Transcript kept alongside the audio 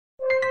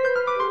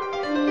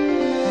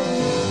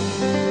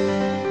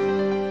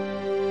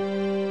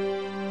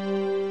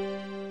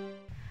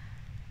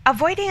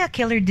Avoiding a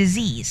killer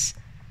disease.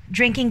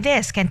 Drinking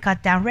this can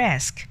cut down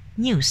risk,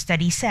 new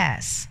study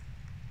says.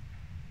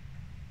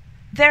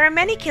 There are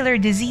many killer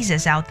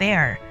diseases out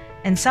there,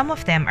 and some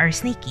of them are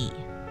sneaky.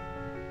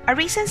 A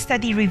recent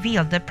study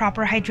revealed that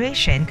proper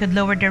hydration could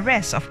lower the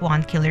risk of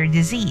one killer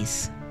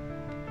disease.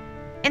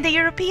 In the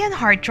European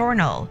Heart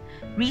Journal,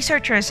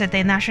 researchers at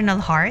the National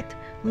Heart,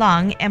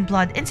 Lung, and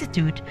Blood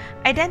Institute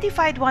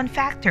identified one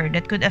factor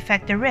that could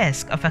affect the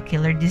risk of a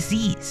killer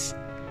disease.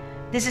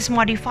 This is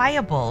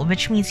modifiable,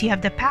 which means you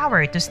have the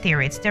power to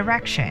steer its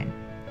direction.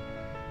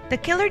 The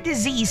killer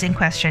disease in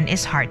question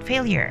is heart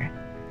failure.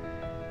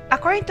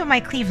 According to my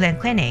Cleveland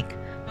clinic,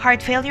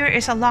 heart failure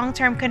is a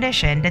long-term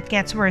condition that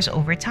gets worse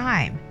over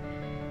time.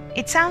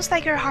 It sounds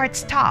like your heart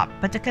stopped,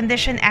 but the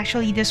condition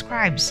actually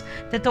describes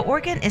that the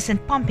organ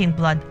isn't pumping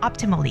blood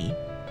optimally.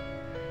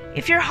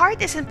 If your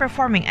heart isn't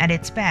performing at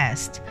its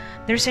best,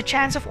 there's a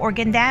chance of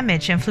organ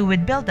damage and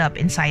fluid buildup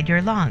inside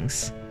your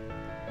lungs.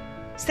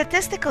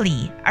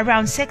 Statistically,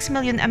 around 6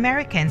 million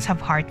Americans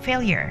have heart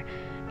failure,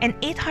 and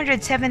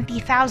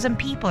 870,000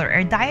 people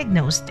are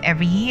diagnosed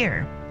every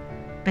year.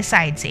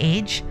 Besides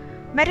age,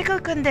 medical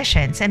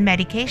conditions, and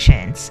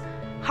medications,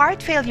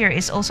 heart failure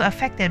is also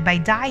affected by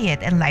diet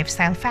and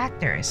lifestyle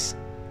factors.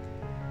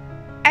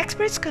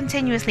 Experts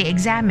continuously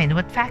examine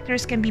what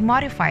factors can be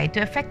modified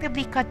to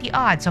effectively cut the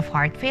odds of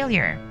heart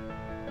failure.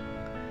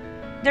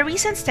 The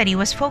recent study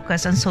was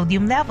focused on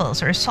sodium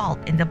levels or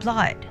salt in the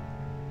blood.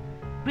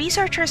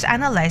 Researchers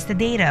analyzed the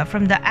data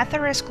from the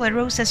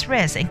Atherosclerosis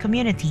Risk and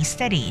Community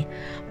study,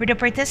 where the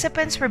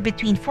participants were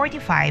between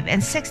 45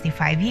 and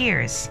 65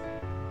 years.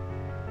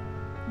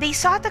 They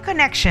sought a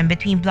connection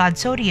between blood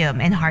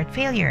sodium and heart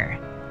failure.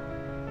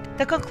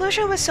 The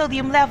conclusion was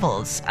sodium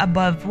levels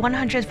above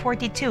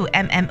 142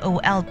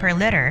 mmol per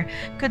liter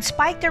could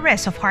spike the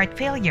risk of heart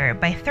failure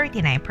by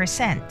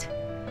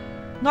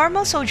 39%.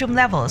 Normal sodium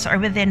levels are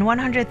within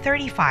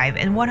 135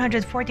 and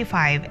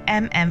 145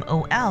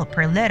 mmol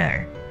per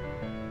liter.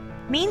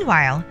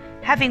 Meanwhile,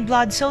 having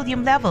blood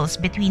sodium levels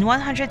between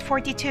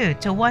 142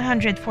 to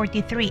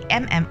 143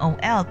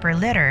 mmol per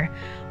liter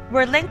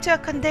were linked to a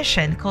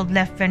condition called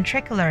left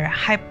ventricular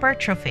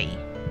hypertrophy.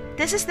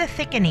 This is the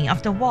thickening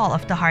of the wall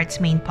of the heart's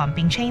main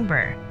pumping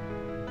chamber.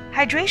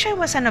 Hydration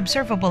was an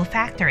observable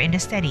factor in the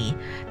study,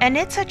 and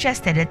it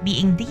suggested that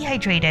being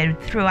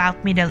dehydrated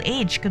throughout middle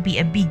age could be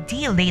a big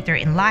deal later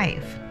in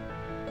life.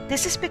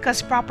 This is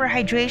because proper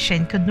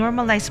hydration could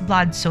normalize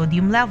blood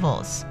sodium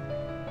levels.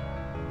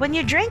 When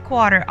you drink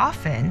water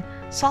often,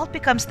 salt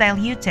becomes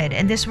diluted,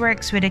 and this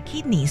works with the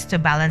kidneys to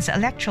balance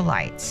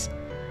electrolytes.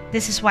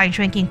 This is why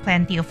drinking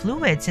plenty of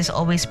fluids is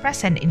always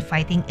present in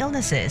fighting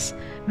illnesses,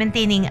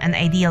 maintaining an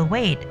ideal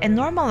weight, and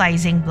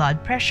normalizing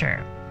blood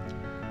pressure.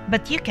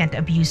 But you can't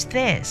abuse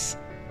this.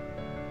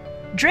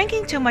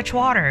 Drinking too much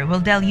water will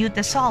dilute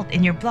the salt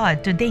in your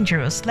blood to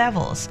dangerous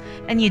levels,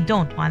 and you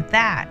don't want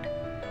that.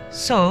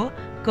 So,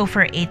 go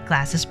for 8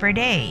 glasses per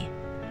day.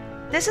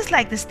 This is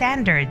like the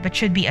standard but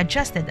should be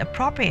adjusted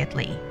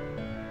appropriately.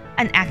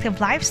 An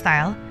active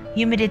lifestyle,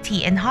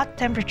 humidity and hot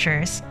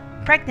temperatures,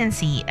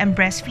 pregnancy, and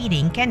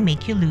breastfeeding can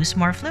make you lose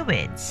more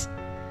fluids.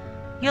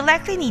 You'll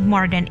likely need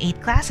more than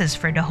 8 glasses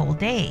for the whole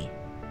day.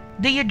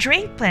 Do you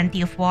drink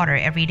plenty of water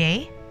every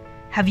day?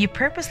 Have you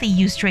purposely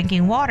used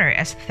drinking water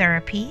as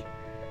therapy?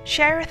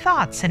 Share your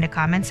thoughts in the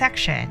comment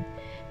section.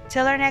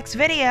 Till our next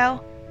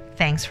video,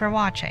 thanks for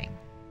watching.